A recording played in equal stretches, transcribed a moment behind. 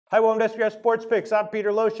Hi, welcome to SBR Sports Picks. I'm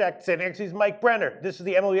Peter Loshak. Sitting next to me is Mike Brenner. This is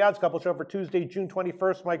the MLB Odds Couple Show for Tuesday, June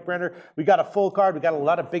 21st. Mike Brenner, we got a full card. We got a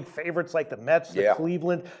lot of big favorites like the Mets, the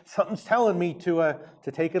Cleveland. Something's telling me to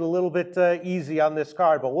take it a little bit easy on this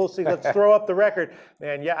card, but we'll see. Let's throw up the record.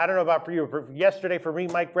 Man, yeah, I don't know about for you. For yesterday, for me,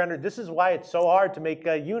 Mike Brenner, this is why it's so hard to make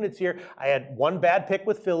units here. I had one bad pick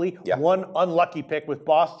with Philly, one unlucky pick with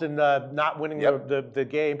Boston not winning the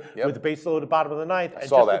game with the bases loaded bottom of the ninth. I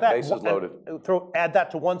saw that, bases loaded. Add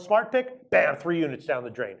that to one smart pick, bam, 3 units down the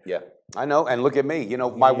drain. Yeah, I know, and look at me. You know,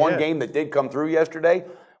 my one game that did come through yesterday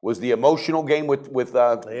was the emotional game with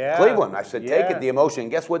Cleveland. I said, take it, the emotion. And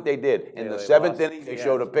guess what they did? In the 7th inning, they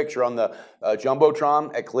showed a picture on the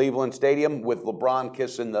Jumbotron at Cleveland Stadium with LeBron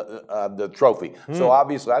kissing the trophy. So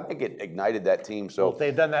obviously, I think it ignited that team. So well, if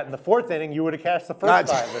they'd done that in the 4th inning, you would have cashed the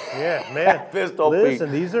first 5. Yeah, man. Pistol Listen,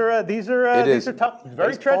 Pete. these are tough,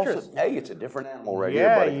 very treacherous. Hey, it's a different animal right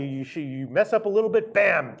here, buddy. You mess up a little bit,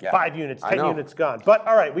 bam, 5 units, 10 units gone. But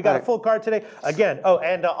all right, we got a full card today. Again,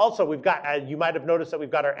 and also we've got, you might have noticed that we've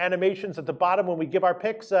got our animations at the bottom when we give our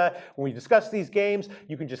picks. When we discuss these games,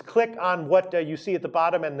 you can just click on what you see at the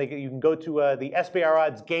bottom, and you can go to the SBR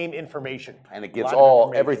Odds game information. And it gives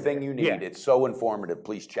everything you need. Yeah. It's so informative.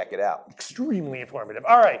 Please check it out. Extremely informative.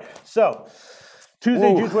 All right, so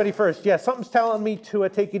Tuesday, June 21st. Yeah, something's telling me to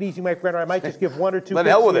take it easy, Mike Brenner. I might just give 1 or 2 Let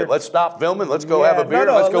picks hell with here. it. Let's stop filming. Let's go have a beer.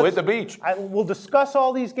 Let's go hit the beach. We'll discuss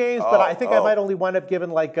all these games, but I think I might only wind up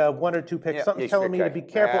giving like 1 or 2 picks. Something's telling me to be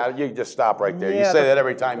careful. You just stop right there. You say that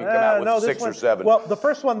every time you come out with 6 or 7. Well, the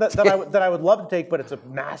first one that I would love to take, but it's a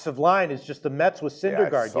massive line, is just the Mets with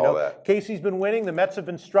Syndergaard. You know, Casey's been winning. The Mets have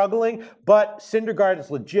been struggling, but Syndergaard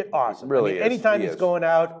is legit awesome. Really is. Anytime he's going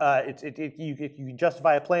out, you can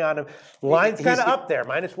justify a play on him. Line's kind of up there,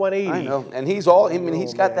 -180. I know, and he's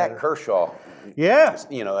he's got that Kershaw. Yeah,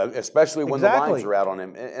 you know, especially when the lines are out on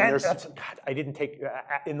him. And that's, God, I didn't take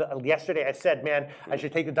yesterday. I said, man, I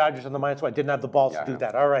should take the Dodgers on the -1. I didn't have the balls to do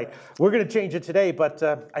that. All right, we're going to change it today, but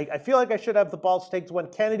I feel like I should have the balls to take when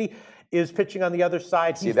Kennedy is pitching on the other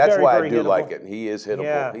side. See, that's why I do like it. He is hittable.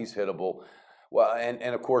 Yeah. He's hittable. Well,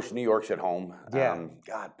 and of course, New York's at home. Yeah.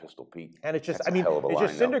 God, Pistol Pete. And it's just, it's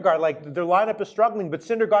just Syndergaard. Like, their lineup is struggling, but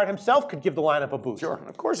Syndergaard himself could give the lineup a boost. Sure,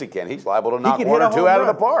 of course he can. He's liable to knock 1 or 2 out of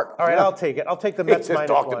the park. All right, I'll take it. I'll take the Mets -1. He just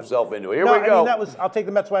talked himself into it. Here we go. I'll take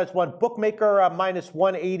the Mets -1. Bookmaker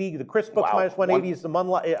 -180. The Chris Books -180 is the run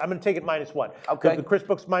line. I'm going to take it -1. Okay. The Chris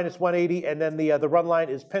Books -180, and then the run line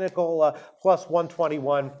is Pinnacle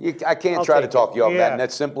 +121. I can't try to talk you off that, and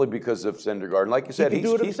that's simply because of Syndergaard. And like you said,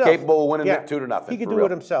 he's capable of winning it 2-0. He can do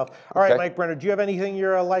it himself. All right, Mike Brenner, do you have anything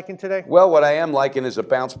you're liking today? Well, what I am liking is a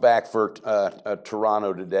bounce back for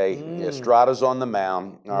Toronto today. Estrada's on the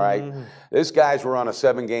mound. All right, these guys were on a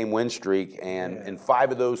 7-game win streak, and in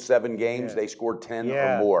 5 of those 7 games, they scored 10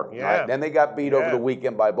 or more. All right? Then they got beat over the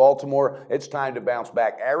weekend by Baltimore. It's time to bounce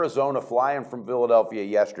back. Arizona flying from Philadelphia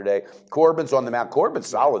yesterday. Corbin's on the mound. Corbin's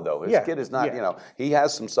solid though. This kid is not. You know, he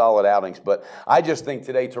has some solid outings, but I just think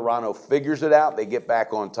today Toronto figures it out. They get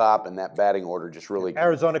back on top, and that batting order just really.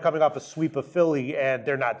 Arizona coming off a sweep of Philly, and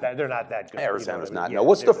they're not that good. Arizona's not. No.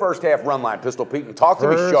 What's the first half run line, Pistol Pete? And talk to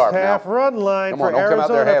me sharp now. First half run line for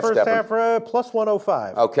Arizona. First half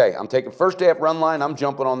 +105. Okay, I'm taking first half run line. I'm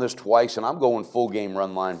jumping on this twice, and I'm going full game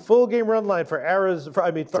run line. Full game run line for Arizona.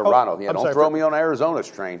 Toronto. Don't throw me on Arizona's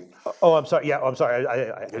train. Oh, I'm sorry. Yeah, I'm sorry.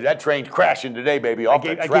 That train's crashing today, baby. Off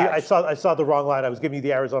the tracks. I saw the wrong line. I was giving you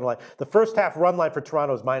the Arizona line. The first half run line for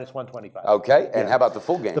Toronto is -125. Okay, and how about the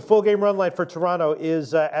full game? The full game run line for Toronto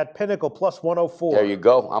is at Pinnacle +104. There you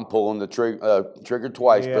go. I'm pulling the trigger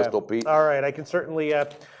twice, Pistol Pete. All right, I can certainly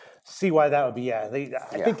see why that would be.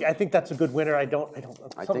 I think that's a good winner. I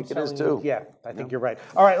think it is too. I think you're right.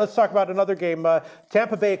 All right, let's talk about another game.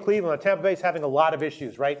 Tampa Bay at Cleveland. Tampa Bay's having a lot of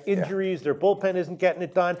issues, right? Injuries. Their bullpen isn't getting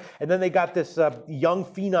it done, and then they got this young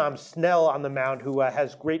phenom Snell on the mound who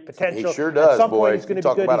has great potential. He sure does. At some point, he's going to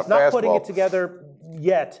be good. He's not putting it together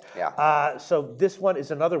yet. So this one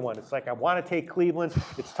is another one. It's like, I want to take Cleveland.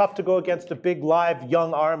 It's tough to go against a big live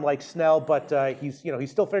young arm like Snell, but he's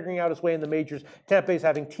still figuring out his way in the majors. Tampa Bay's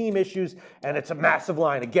having team issues, and it's a massive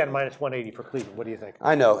line. Again, -180 for Cleveland. What do you think?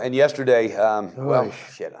 I know. And yesterday, well,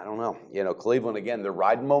 shit, I don't know. You know, Cleveland again. They're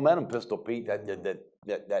riding momentum, Pistol Pete.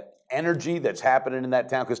 That energy that's happening in that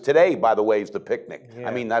town. Because today, by the way, is the picnic. I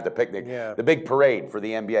mean, not the picnic, the big parade for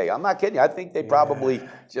the NBA. I'm not kidding you. I think they probably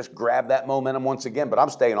just grab that momentum once again, but I'm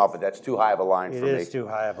staying off it. That's too high of a line for me. It is too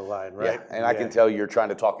high of a line, right? Yeah. And I can tell you're trying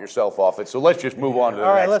to talk yourself off it. So let's just move on to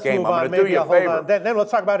the next game. I'm going to do you a favor. Then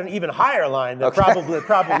let's talk about an even higher line that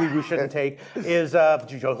probably we shouldn't take is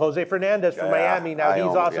Jose Fernandez from Miami. Now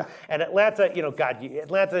he's awesome. And Atlanta, God,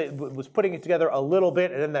 Atlanta was putting it together a little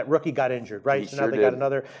bit, and then that rookie got injured, right? So now they got got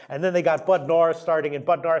another. And then they got Bud Norris starting, and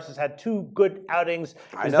Bud Norris has had 2 good outings.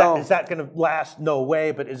 Is that going to last? No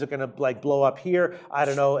way. But is it going to like blow up here? I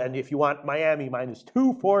don't know. And if you want Miami minus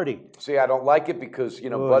 240. See, I don't like it because, you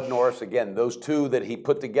know, Bud Norris, again, those 2 that he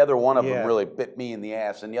put together, one of them really bit me in the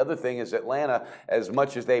ass. And the other thing is Atlanta, as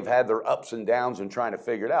much as they've had their ups and downs and trying to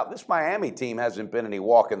figure it out, this Miami team hasn't been any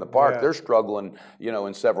walk in the park. They're struggling, you know,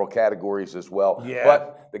 in several categories as well.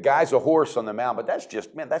 But the guy's a horse on the mound, but that's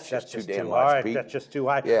just too damn much, Pete. That's just too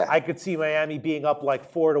high. I could see Miami being up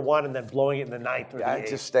like 4-1 and then blowing it in the 9th or the 8th.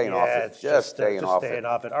 Just staying off it. Just staying off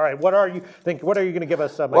it. All right, what are you thinking? What are you going to give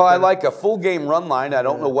us? Well, I like a full game run line. I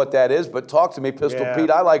don't know what that is, but talk to me, Pistol Pete.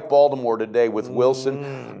 I like Baltimore today with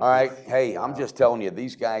Wilson. All right. Hey, I'm just telling you,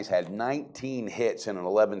 these guys had 19 hits in an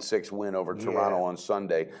 11-6 win over Toronto on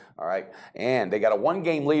Sunday. All right. And they got a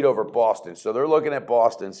 1-game lead over Boston. So they're looking at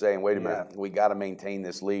Boston saying, wait a minute, we got to maintain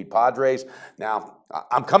this lead. Padres, now,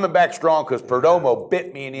 I'm coming back strong because Perdomo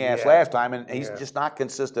bit me in the ass last time, and he's just not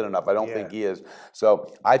consistent enough. I don't think he is.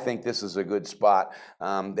 So I think this is a good spot.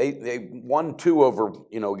 They won 2 over,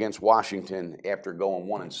 you know, against Washington after going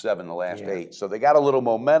 1-7 the last 8. So they got a little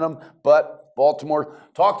momentum, but Baltimore,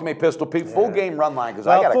 talk to me, Pistol Pete. Full game run line because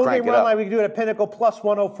I got to crank it up. Full game run line, we can do it at Pinnacle plus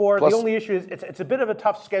 104. The only issue is it's a bit of a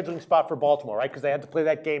tough scheduling spot for Baltimore, right? Because they had to play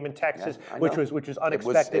that game in Texas, which was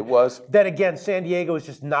unexpected. It was. Then again, San Diego is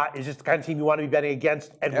just the kind of team you want to be betting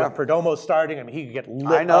against. And with Perdomo starting, I mean, he could get lit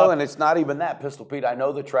up. I know, and it's not even that, Pistol Pete. I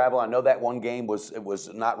know the travel. I know that one game was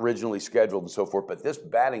not originally scheduled and so forth, but this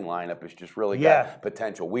batting lineup has just really got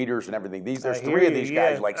potential. Weeders and everything. There's 3 of these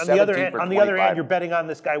guys like 17 for 25. On the other hand, you're betting on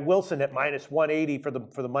this guy Wilson at minus 180 for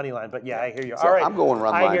the money line. But I hear you. So all right, I'm going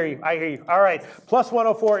run line. I hear you. All right, plus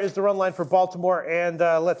 104 is the run line for Baltimore. And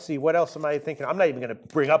let's see, what else am I thinking? I'm not even going to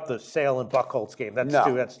bring up the Sale and Buchholz game.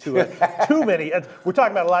 That's too many. We're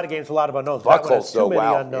talking about a lot of games, a lot of unknowns. Buchholz, too many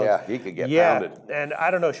unknowns. Yeah, he could get pounded. And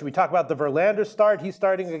I don't know. Should we talk about the Verlander start? He's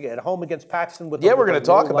starting at home against Paxton with. We're going to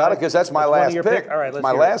talk about it because that's my last pick. All right, let's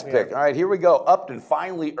my last pick. All right, here we go. Upton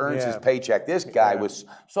finally earns his paycheck. This guy was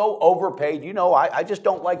so overpaid. You know, I just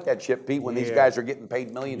don't like that shit, Pete, when these guys are getting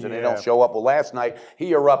paid millions and they don't show up. Well, last night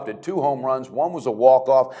he erupted. 2 home runs. 1 was a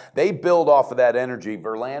walk-off. They build off of that energy.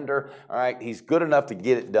 Verlander, all right, he's good enough to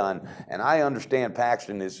get it done. And I understand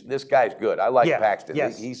Paxton this guy's good. I like Paxton.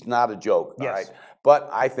 He's not a joke. All right.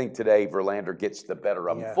 But I think today Verlander gets the better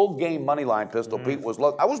of him. Full game money line, Pistol Pete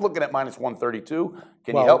I was looking at minus 132.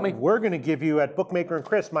 Can you help me? We're going to give you at Bookmaker and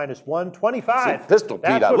Chris minus 125. See, Pistol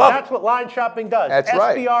Pete, I love it. That's what line shopping does. That's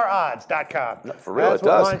right. SBRodds.com. For real, it does. That's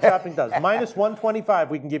what line shopping does. Minus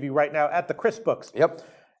 125 we can give you right now at the Chris books. Yep.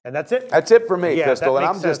 And that's it? That's it for me, Pistol. And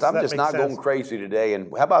I'm just not going crazy today.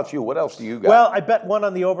 And how about you? What else do you got? Well, I bet one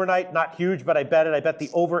on the overnight. Not huge, but I bet it. I bet the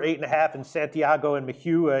over 8.5 in Santiago and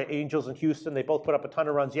McHugh, Angels and Houston. They both put up a ton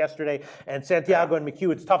of runs yesterday. And Santiago and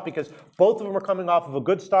McHugh, it's tough because both of them are coming off of a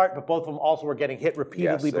good start, but both of them also were getting hit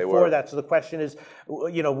repeatedly before that. So the question is,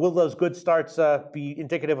 you know, will those good starts be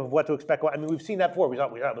indicative of what to expect? I mean, we've seen that before. We saw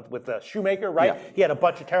with Shoemaker, right? Yeah. He had a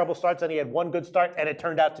bunch of terrible starts, and he had one good start, and it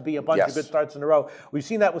turned out to be a bunch of good starts in a row. We've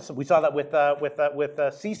seen that we saw that with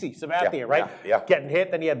CeCe Sabathia, right? Yeah. Getting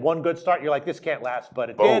hit, then he had one good start. You're like, this can't last, but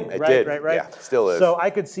it Boom, did. It right, did. Right. Yeah, still is. So I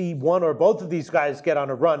could see one or both of these guys get on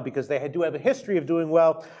a run because they do have a history of doing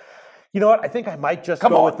well. You know what? I think I might just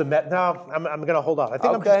go with the Mets. No, I'm going to hold on. I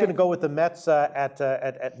think I'm just going to go with the Mets at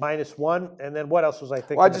 -1. And then what else was I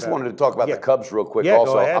thinking? Well, I just wanted to talk about the Cubs real quick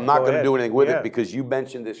also. I'm not going to do anything with it because you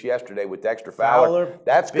mentioned this yesterday with Dexter Fowler.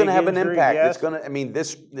 That's going to have an impact. It's going to. I mean,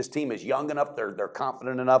 this team is young enough. They're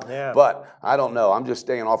confident enough. Yeah. But I don't know. I'm just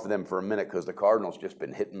staying off of them for a minute because the Cardinals just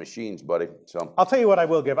been hitting machines, buddy. So I'll tell you what I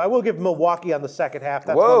will give. I will give Milwaukee on the second half.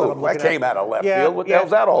 That's that came out of left field. What the hell's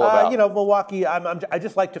that all about? You know, Milwaukee. I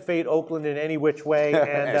just like to fade Oakland in any which way,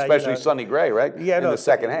 and especially Sonny Gray, right? Yeah, in the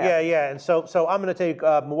second half. Yeah. And so I'm going to take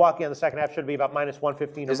Milwaukee on the second half. Should be about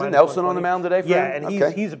 -115. Isn't Nelson on the mound today? For him?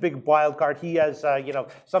 And he's a big wild card. He has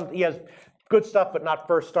he has good stuff, but not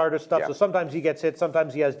first starter stuff. Yeah. So sometimes he gets hit,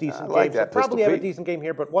 sometimes he has decent games. He'll probably have a decent game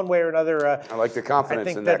here, but one way or another, I like the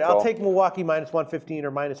confidence in that call. I'll take Milwaukee -115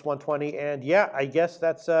 or -120, and I guess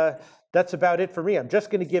that's about it for me. I'm just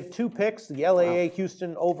going to give 2 picks. The LAA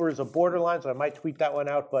Houston over is a borderline, so I might tweet that one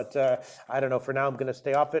out, but I don't know. For now, I'm going to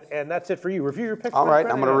stay off it, and that's it for you. Review your picks. All right,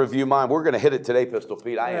 I'm going to review mine. We're going to hit it today, Pistol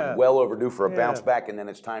Pete. I am well overdue for a bounce back, and then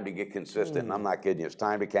it's time to get consistent, and I'm not kidding you. It's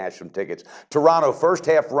time to cash some tickets. Toronto, first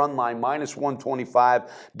half run line, -125.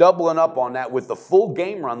 Doubling up on that with the full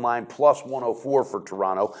game run line, +104 for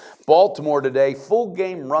Toronto. Baltimore today, full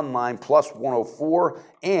game run line, +104.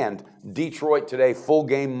 And Detroit today, full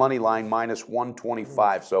game money line,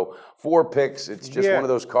 -125. So 4 picks. It's just one of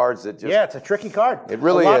those cards that just... Yeah, it's a tricky card. It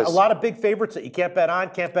really is. A lot of big favorites that you can't bet on,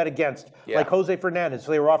 can't bet against. Like Jose Fernandez.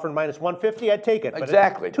 So they were offering -150, I'd take it. But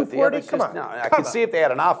exactly. 240, come on. No, I can see if they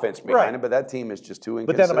had an offense behind it, but that team is just too inconsistent.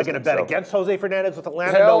 But then am I going to bet against Jose Fernandez with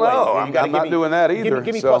Atlanta? Hell no. I'm not doing that either.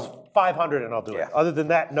 Give me plus 500 and I'll do it. Other than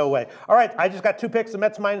that, no way. All right, I just got 2 picks. The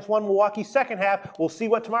Mets -1, Milwaukee second half. We'll see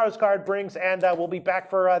what tomorrow's card brings, and we'll be back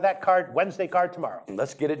for that Wednesday card tomorrow.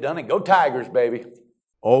 Let's get it done and go Tigers, baby.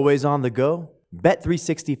 Always on the go?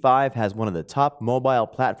 Bet365 has one of the top mobile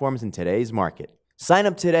platforms in today's market. Sign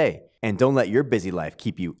up today and don't let your busy life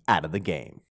keep you out of the game.